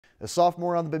A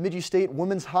sophomore on the Bemidji State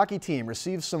women's hockey team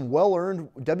received some well-earned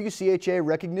WCHA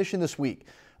recognition this week.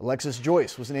 Alexis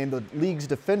Joyce was named the league's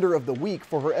Defender of the Week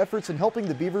for her efforts in helping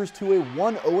the Beavers to a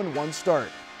 1-0-1 start.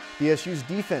 BSU's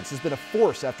defense has been a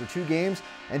force after 2 games,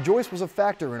 and Joyce was a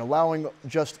factor in allowing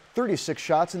just 36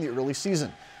 shots in the early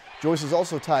season. Joyce is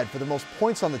also tied for the most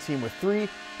points on the team with 3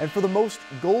 and for the most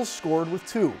goals scored with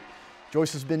 2.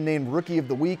 Joyce has been named Rookie of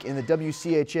the Week in the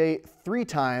WCHA 3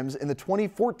 times in the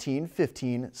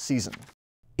 2014-15 season.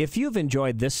 If you've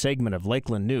enjoyed this segment of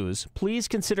Lakeland News, please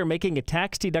consider making a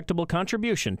tax-deductible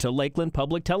contribution to Lakeland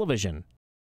Public Television.